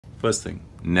First thing,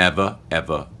 never,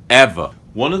 ever, ever.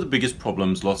 One of the biggest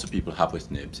problems lots of people have with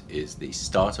nibs is they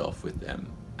start off with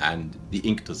them and the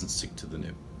ink doesn't stick to the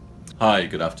nib. Hi,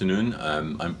 good afternoon.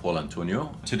 I'm Paul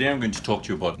Antonio. Today I'm going to talk to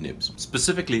you about nibs.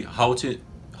 Specifically, how to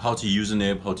use a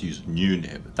nib, how to use a new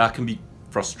nib. That can be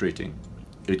frustrating.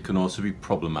 It can also be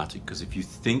problematic because if you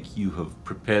think you have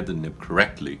prepared the nib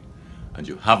correctly and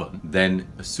you haven't, then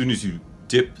as soon as you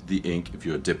dip the ink, if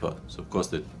you're a dipper, so of course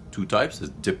there are two types,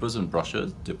 there's dippers and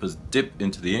brushers. Dippers dip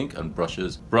into the ink and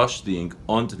brushers brush the ink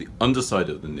onto the underside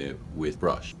of the nib with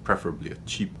brush, preferably a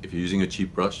cheap. If you're using a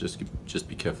cheap brush, just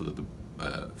be careful that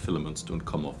the filaments don't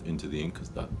come off into the ink because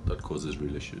that causes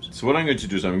real issues. So what I'm going to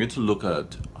do is I'm going to look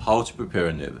at how to prepare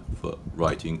a nib for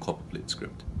writing Copperplate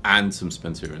script and some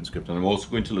Spencerian script, and I'm also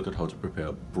going to look at how to prepare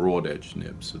a broad edge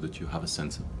nib so that you have a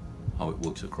sense of how it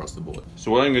works across the board.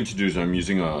 So what I'm going to do is I'm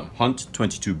using a Hunt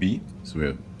 22B, so we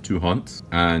have two Hunts,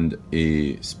 and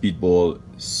a Speedball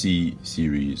C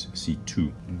Series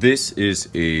C2. This is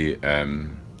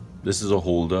a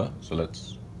holder, so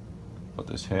let's put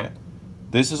this here.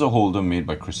 This is a holder made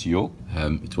by Chris Aout.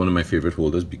 It's one of my favorite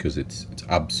holders because it's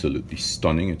absolutely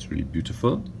stunning. It's really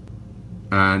beautiful.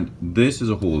 And this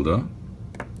is a holder,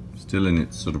 still in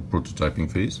its sort of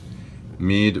prototyping phase,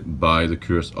 made by the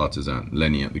Curious Artisan,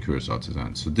 Lenny at the Curious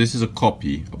Artisan. So this is a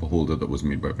copy of a holder that was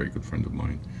made by a very good friend of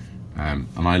mine.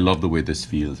 And I love the way this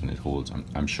feels and it holds.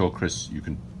 I'm sure Chris, you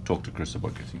can talk to Chris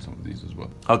about getting some of these as well.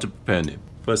 How to prepare a nib.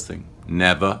 First thing,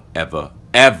 never, ever,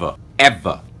 ever,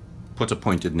 ever put a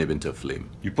pointed nib into a flame.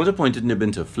 You put a pointed nib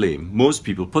into a flame, most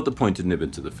people put the pointed nib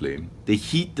into the flame, they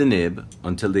heat the nib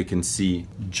until they can see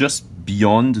just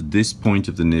beyond this point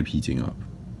of the nib heating up.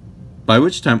 By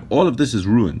which time all of this is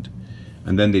ruined.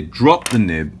 And then they drop the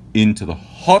nib into the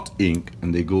hot ink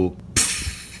and they go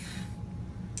pfft.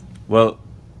 Well,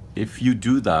 if you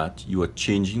do that, you are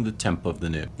changing the temp of the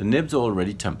nib. The nibs are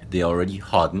already tempered, they are already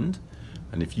hardened.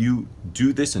 And if you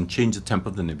do this and change the temp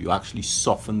of the nib, you actually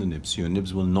soften the nib, so your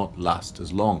nibs will not last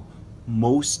as long.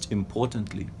 Most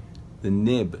importantly, the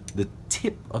nib, the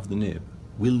tip of the nib,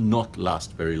 will not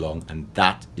last very long, and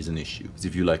that is an issue. Because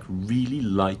if you like really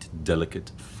light,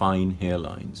 delicate, fine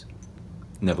hairlines,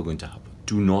 never going to happen.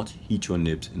 Do not heat your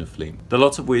nibs in a flame. There are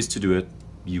lots of ways to do it.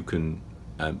 You can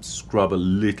scrub a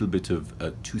little bit of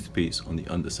toothpaste on the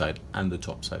underside and the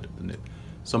top side of the nib.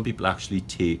 Some people actually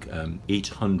take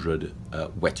 800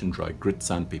 wet and dry grit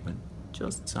sandpaper and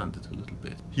just sand it a little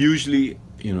bit. Usually,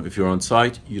 you know, if you're on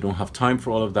site, you don't have time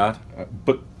for all of that.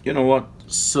 But you know what?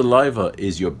 Saliva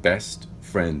is your best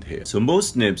friend here. So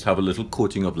most nibs have a little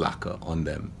coating of lacquer on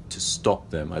them to stop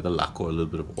them, either lacquer or a little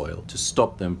bit of oil, to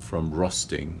stop them from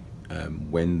rusting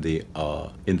when they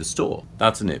are in the store.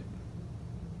 That's a nib.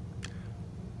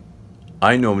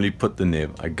 I normally put the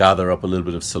nib, I gather up a little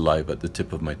bit of saliva at the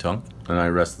tip of my tongue and I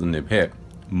rest the nib here.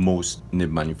 Most nib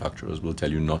manufacturers will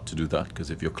tell you not to do that because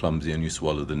if you're clumsy and you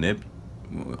swallow the nib,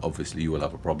 obviously you will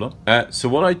have a problem. So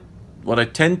what I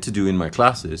tend to do in my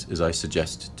classes is I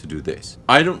suggest to do this.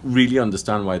 I don't really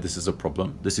understand why this is a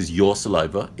problem. This is your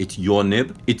saliva, it's your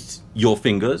nib, it's your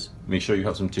fingers. Make sure you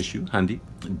have some tissue handy.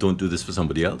 Don't do this for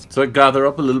somebody else. So I gather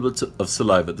up a little bit of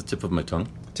saliva at the tip of my tongue,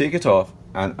 take it off,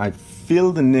 and I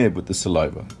fill the nib with the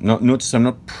saliva. Notice I'm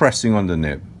not pressing on the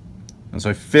nib. And so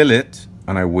I fill it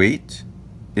and I wait.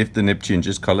 If the nib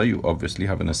changes color, you obviously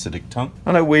have an acidic tongue.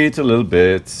 And I wait a little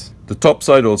bit. The top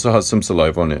side also has some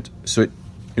saliva on it. So it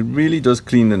really does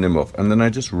clean the nib off. And then I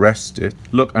just rest it.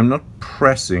 Look, I'm not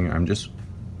pressing. I'm just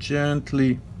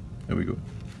gently, there we go.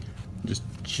 Just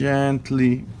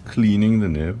gently cleaning the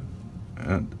nib.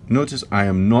 And notice I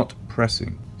am not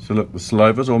pressing. So look, the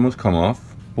saliva's almost come off.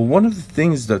 But one of the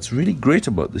things that's really great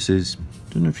about this is,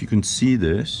 I don't know if you can see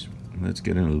this. Let's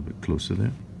get in a little bit closer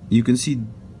there. You can see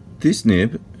this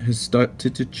nib has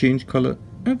started to change color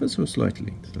ever so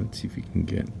slightly. So let's see if we can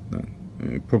get that.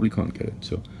 I probably can't get it.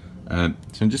 So I'm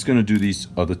just going to do these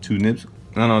other two nibs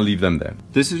and I'll leave them there.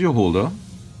 This is your holder.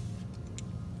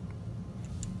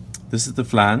 This is the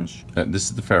flange. This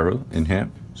is the ferrule in here.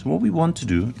 So what we want to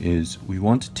do is we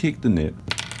want to take the nib.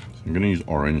 So I'm going to use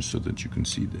orange so that you can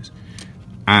see this.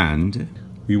 And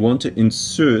we want to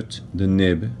insert the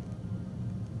nib.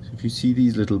 So if you see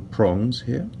these little prongs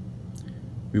here,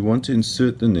 we want to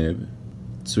insert the nib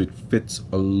so it fits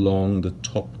along the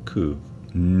top curve,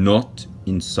 not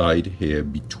inside here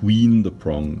between the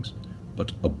prongs,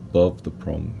 but above the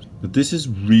prongs. But this is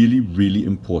really, really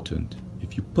important.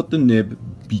 If you put the nib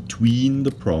between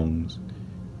the prongs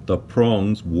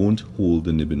won't hold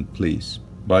the nib in place.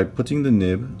 By putting the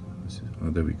nib,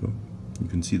 oh, there we go. You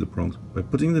can see the prongs. By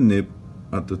putting the nib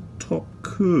at the top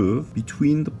curve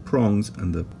between the prongs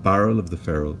and the barrel of the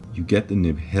ferrule, you get the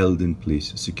nib held in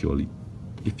place securely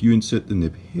if you insert the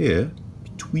nib here,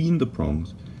 between the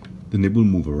prongs, the nib will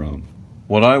move around.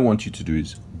 What I want you to do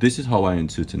is, this is how I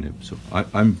insert a nib. So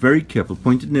I'm very careful.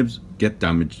 Pointed nibs get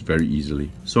damaged very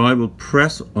easily. So I will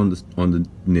press on the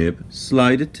nib,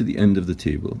 slide it to the end of the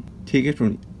table, take it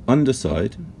from the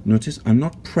underside. Notice I'm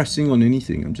not pressing on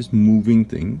anything, I'm just moving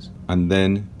things, and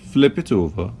then flip it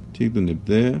over, take the nib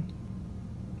there.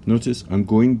 Notice I'm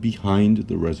going behind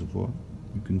the reservoir.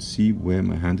 You can see where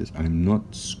my hand is. I'm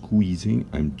not squeezing,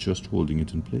 I'm just holding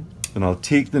it in place. And I'll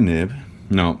take the nib.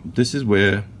 Now, this is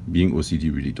where being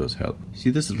OCD really does help. See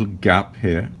this little gap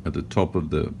here at the top of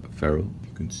the ferrule?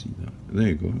 You can see that. There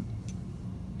you go.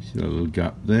 See that little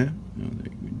gap there? Now,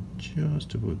 there you can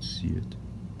just about see it.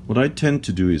 What I tend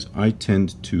to do is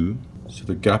so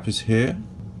the gap is here.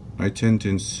 I tend to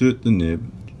insert the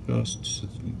nib just so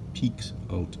it peeks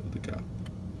out of the gap.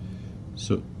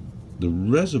 So the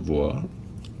reservoir,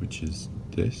 which is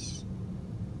this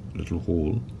little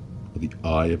hole, or the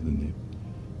eye of the nib,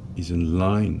 is in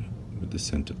line with the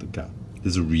center of the gap.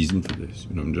 There's a reason for this.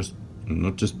 You know, I'm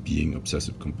not just being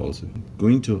obsessive compulsive. I'm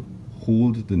going to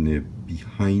hold the nib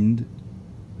behind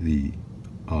the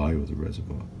eye or the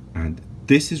reservoir, and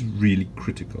this is really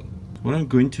critical. What I'm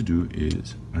going to do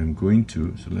is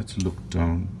so let's look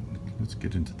down. Let's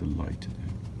get into the light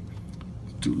again.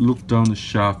 To look down the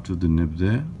shaft of the nib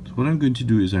there. So what I'm going to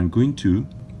do is I'm going to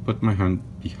put my hand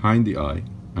behind the eye.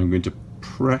 I'm going to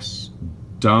press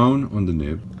down on the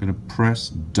nib. I'm going to press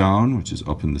down, which is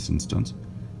up in this instance.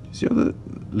 You see how the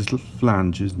little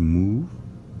flanges move?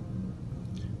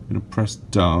 I'm going to press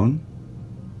down.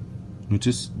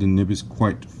 Notice the nib is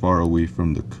quite far away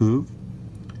from the curve.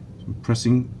 So I'm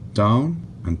pressing down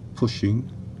and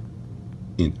pushing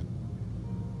in.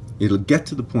 It'll get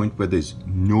to the point where there's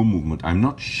no movement. I'm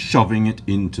not shoving it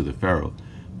into the ferrule.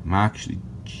 I'm actually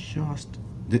just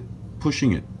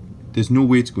pushing it. There's no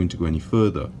way it's going to go any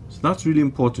further. So that's really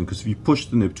important, because if you push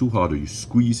the nib too hard or you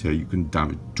squeeze here, you can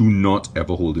damage. Do not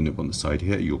ever hold the nib on the side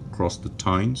here. You'll cross the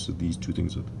tines. So these two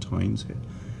things are the tines here.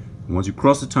 And once you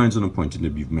cross the tines on a pointed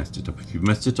nib, you've messed it up. If you've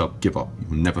messed it up, give up. You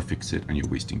will never fix it and you're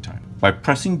wasting time. By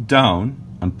pressing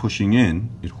down and pushing in,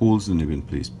 it holds the nib in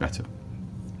place better.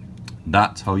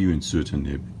 That's how you insert a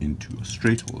nib into a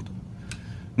straight holder.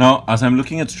 Now, as I'm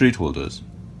looking at straight holders,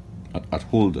 at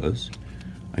holders,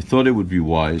 I thought it would be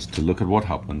wise to look at what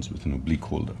happens with an oblique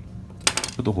holder.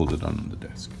 Put the holder down on the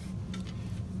desk.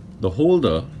 The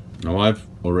holder, now I've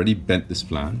already bent this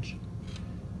flange.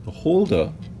 The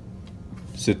holder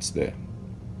sits there.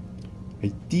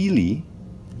 Ideally,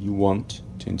 you want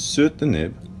to insert the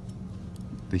nib,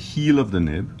 the heel of the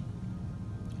nib,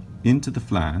 into the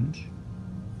flange.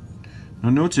 Now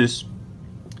notice,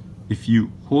 if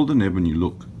you hold the nib and you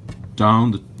look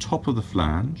down the top of the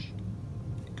flange,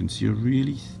 you can see a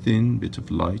really thin bit of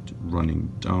light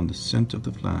running down the center of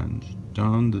the flange,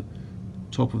 down the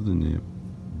top of the nib,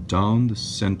 down the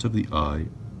center of the eye,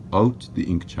 out the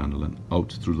ink channel and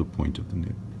out through the point of the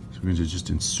nib. So we're going to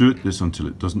just insert this until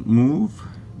it doesn't move.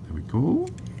 There we go.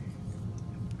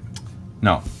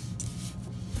 Now,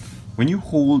 when you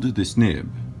hold this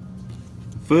nib,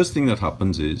 the first thing that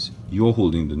happens is you're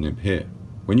holding the nib here.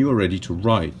 When you are ready to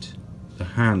write, the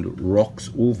hand rocks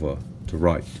over to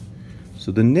write.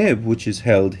 So the nib, which is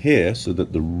held here so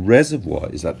that the reservoir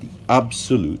is at the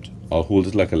absolute, I'll hold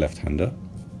it like a left-hander.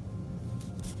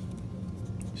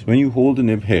 So when you hold the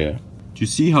nib here, do you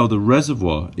see how the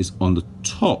reservoir is on the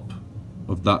top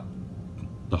of that,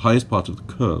 the highest part of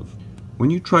the curve? When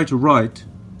you try to write,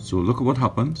 so look at what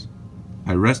happens.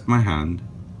 I rest my hand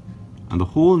and the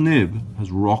whole nib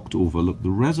has rocked over. Look,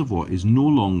 the reservoir is no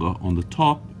longer on the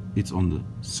top, it's on the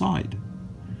side.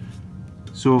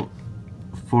 So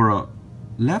for a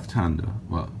left-hander,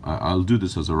 well, I'll do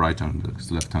this as a right-hander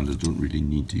because left-handers don't really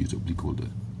need to use oblique holder.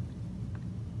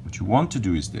 What you want to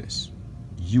do is this.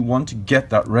 You want to get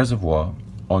that reservoir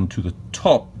onto the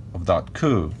top of that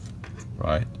curve,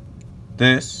 right?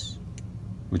 This,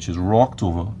 which is rocked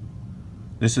over,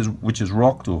 which is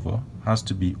rocked over, has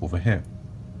to be over here.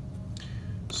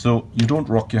 So you don't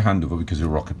rock your hand over because you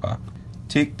rock it back.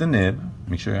 Take the nib,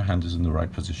 make sure your hand is in the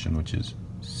right position, which is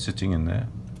sitting in there.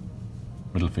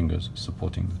 Middle fingers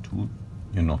supporting the tool.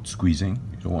 You're not squeezing.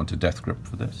 You don't want a death grip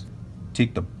for this.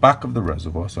 Take the back of the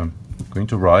reservoir. So I'm going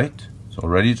to write. So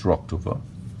already it's rocked over.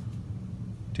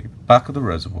 Take the back of the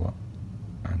reservoir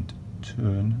and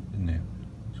turn the nib.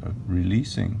 So I'm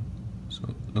releasing.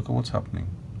 So look at what's happening.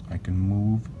 I can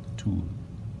move the tool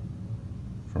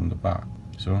from the back.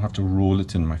 So I don't have to roll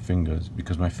it in my fingers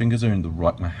because my fingers are in the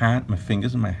right, my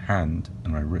fingers and my hand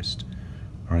and my wrist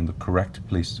are in the correct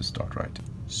place to start writing.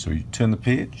 So you turn the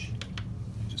page,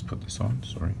 just put this on,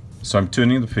 sorry. So I'm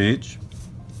turning the page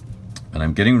and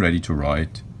I'm getting ready to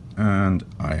write, and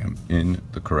I am in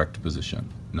the correct position.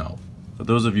 Now, for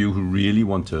those of you who really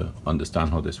want to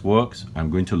understand how this works, I'm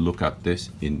going to look at this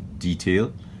in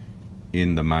detail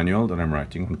in the manual that I'm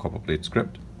writing on Copperplate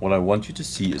script. What I want you to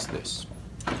see is this.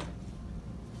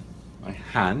 My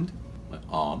hand, my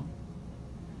arm,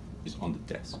 is on the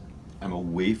desk. I'm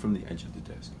away from the edge of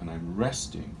the desk, and I'm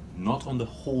resting not on the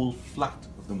whole flat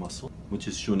of the muscle, which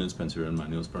is shown in Spencerian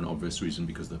manuals for an obvious reason,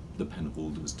 because the pen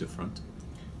hold was different.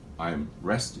 I'm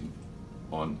resting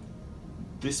on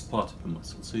this part of the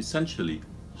muscle. So essentially,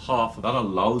 half of that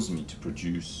allows me to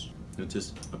produce.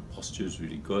 Notice my posture is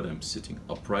really good. I'm sitting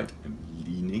upright, I'm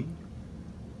leaning.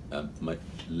 My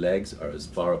legs are as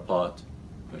far apart,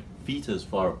 my feet are as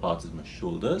far apart as my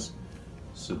shoulders,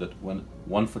 so that when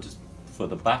one foot is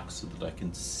further back, so that I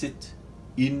can sit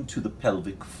into the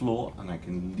pelvic floor and I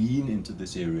can lean into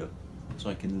this area, so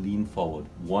I can lean forward.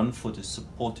 One foot is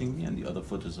supporting me and the other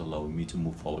foot is allowing me to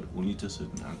move forward only to a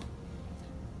certain angle.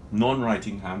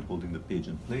 Non-writing hand holding the page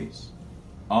in place,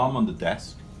 arm on the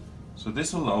desk. So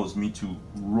this allows me to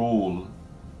roll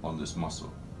on this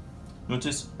muscle.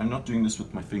 Notice I'm not doing this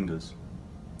with my fingers.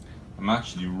 I'm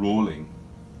actually rolling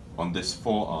on this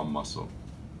forearm muscle.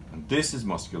 And this is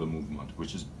muscular movement,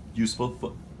 which is useful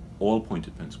for all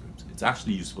pointed pen scripts. It's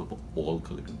actually useful for all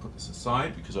calligraphy. Put this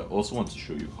aside because I also want to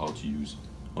show you how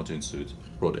to insert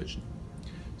broad edge.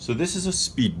 So this is a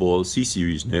Speedball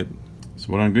C-series nib. So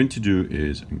what I'm going to do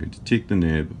is I'm going to take the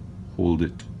nib, hold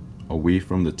it away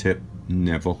from the tip,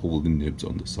 never hold the nibs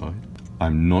on the side.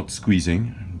 I'm not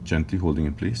squeezing, I'm gently holding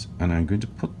in place, and I'm going to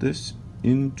put this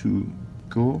into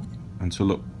go. And so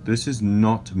look, this is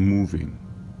not moving.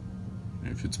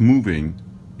 If it's moving,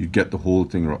 you get the whole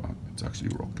thing wrong. It's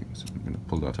actually rocking. So I'm going to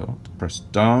pull that out, press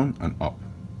down and up.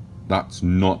 That's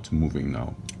not moving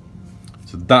now.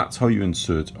 So that's how you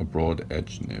insert a broad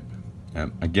edge nib.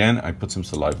 Again, I put some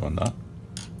saliva on that.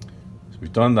 So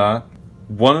we've done that.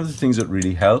 One of the things that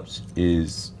really helps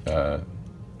is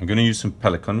I'm going to use some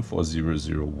Pelikan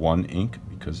 4001 ink,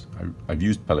 because I've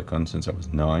used Pelikan since I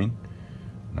was 9.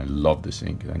 And I love this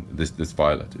ink, and this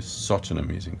violet is such an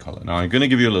amazing color. Now I'm going to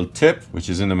give you a little tip, which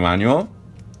is in the manual.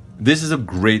 This is a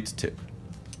great tip.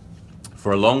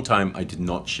 For a long time, I did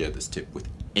not share this tip with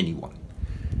anyone.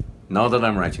 Now that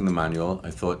I'm writing the manual,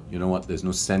 I thought, you know what, there's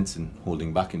no sense in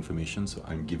holding back information, so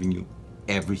I'm giving you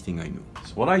everything I know.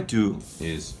 So what I do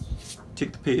is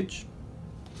take the page.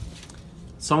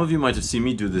 Some of you might have seen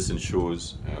me do this in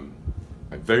shows.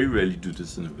 I very rarely do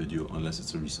this in a video unless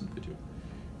it's a recent video.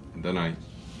 And then I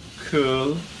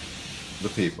curl the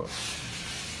paper.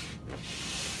 Do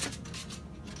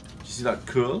you see that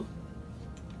curl?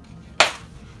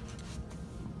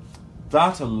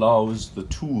 That allows the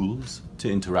tools to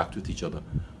interact with each other.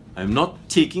 I'm not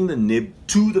taking the nib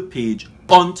to the page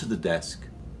onto the desk.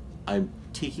 I'm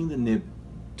taking the nib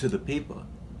to the paper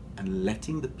and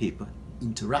letting the paper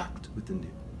interact with the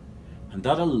nib. And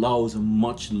that allows a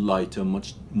much lighter,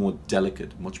 much more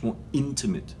delicate, much more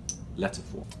intimate letter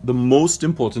form. The most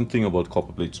important thing about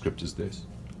Copperplate script is this.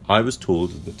 I was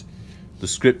told that the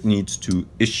script needs to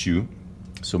issue,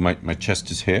 so my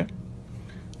chest is here.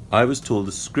 I was told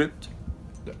the script,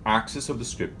 the axis of the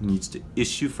script needs to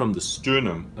issue from the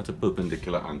sternum at a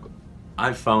perpendicular angle.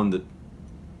 I found that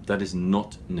that is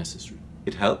not necessary.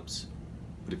 It helps,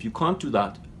 but if you can't do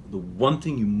that, the one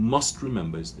thing you must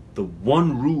remember is that the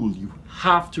one rule you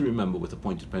have to remember with a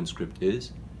pointed pen script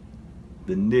is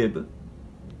the nib,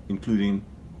 including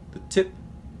the tip,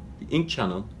 the ink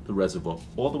channel, the reservoir,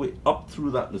 all the way up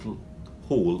through that little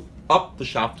hole, up the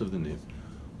shaft of the nib,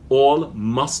 all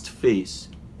must face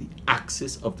the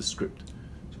axis of the script.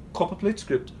 So Copperplate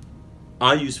script,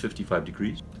 I use 55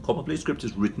 degrees. Copperplate script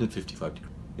is written at 55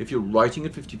 degrees. If you're writing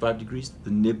at 55 degrees, the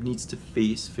nib needs to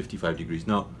face 55 degrees.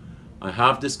 Now, I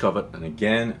have discovered, and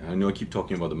again, I know I keep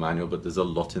talking about the manual, but there's a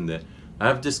lot in there. I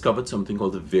have discovered something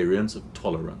called the variance of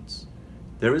tolerance.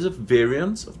 There is a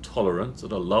variance of tolerance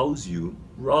that allows you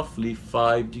roughly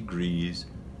 5 degrees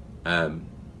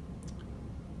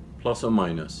plus or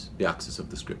minus the axis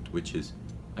of the script, which is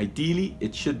ideally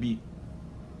it should be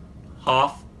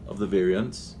half of the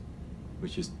variance,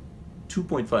 which is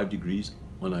 2.5 degrees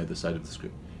on either side of the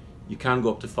script. You can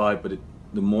go up to 5, but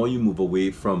the more you move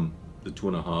away from the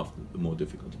 2.5, the more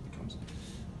difficult it becomes.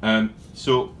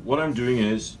 So what I'm doing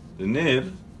is the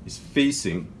nib is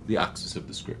facing the axis of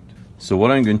the script. So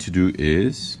what I'm going to do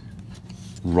is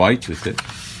write with it.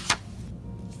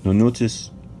 Now notice,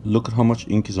 look at how much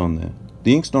ink is on there.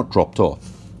 The ink's not dropped off.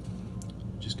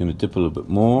 Just going to dip a little bit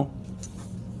more.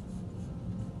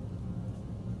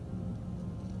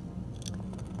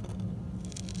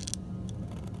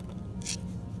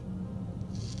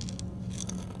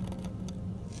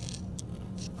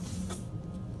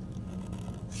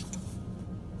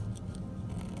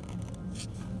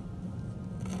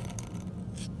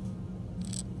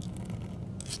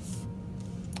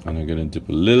 And I'm going to dip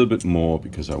a little bit more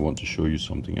because I want to show you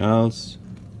something else.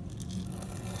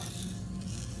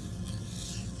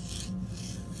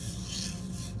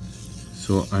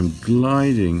 So I'm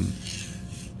gliding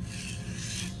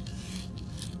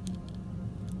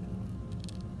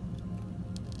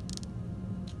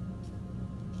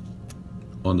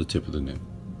on the tip of the nib.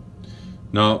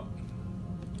 Now,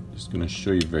 just going to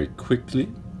show you very quickly.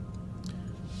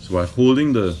 So by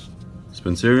holding the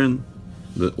Spencerian,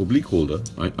 the oblique holder,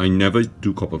 I never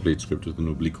do Copperplate script with an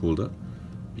oblique holder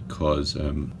because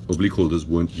oblique holders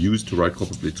weren't used to write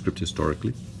Copperplate script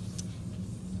historically.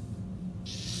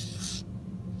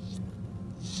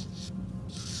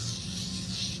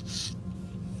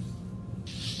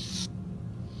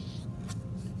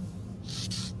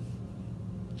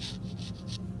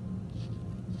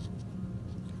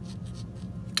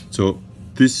 So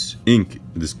this ink,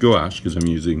 this gouache, because I'm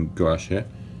using gouache here,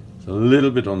 it's a little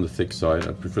bit on the thick side.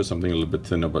 I prefer something a little bit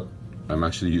thinner, but I'm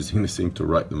actually using this ink to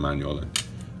write the manual.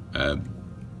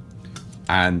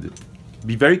 And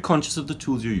be very conscious of the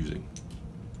tools you're using.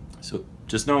 So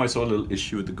just now I saw a little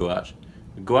issue with the gouache.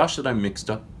 The gouache that I mixed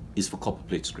up is for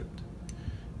Copperplate script.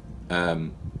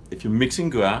 If you're mixing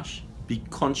gouache, be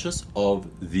conscious of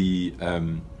the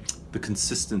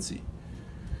consistency.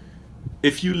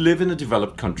 If you live in a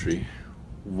developed country,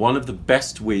 one of the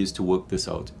best ways to work this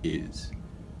out is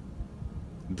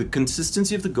the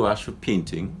consistency of the gouache for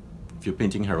painting. If you're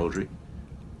painting heraldry,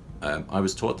 I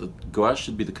was taught that gouache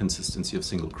should be the consistency of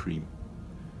single cream.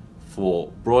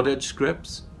 For broad edge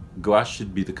scripts, gouache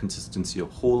should be the consistency of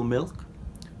whole milk.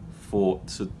 So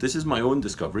this is my own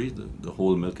discovery, the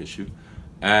whole milk issue.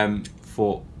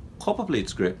 For Copperplate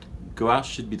script,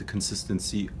 gouache should be the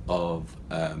consistency of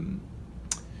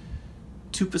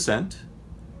 2%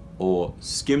 or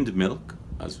skimmed milk,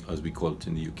 as we call it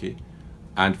in the UK.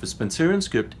 And for Spencerian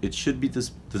script, it should be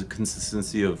the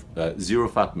consistency of zero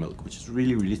fat milk, which is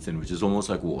really, really thin, which is almost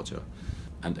like water.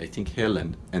 And I think here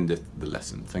endeth the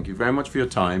lesson. Thank you very much for your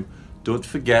time. Don't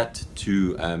forget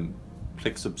to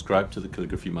click subscribe to the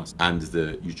Calligraphy Master and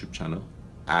the YouTube channel.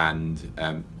 And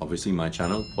obviously my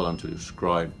channel,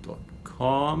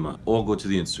 paulantonioScribe.com, or go to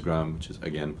the Instagram, which is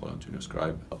again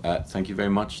paulantonioScribe. Thank you very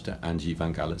much to Angie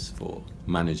Vangalis for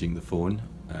managing the phone.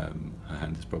 Her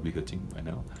hand is probably hurting by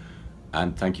now.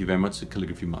 And thank you very much to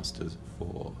Calligraphy Masters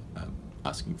for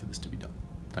asking for this to be done.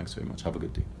 Thanks very much. Have a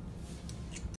good day.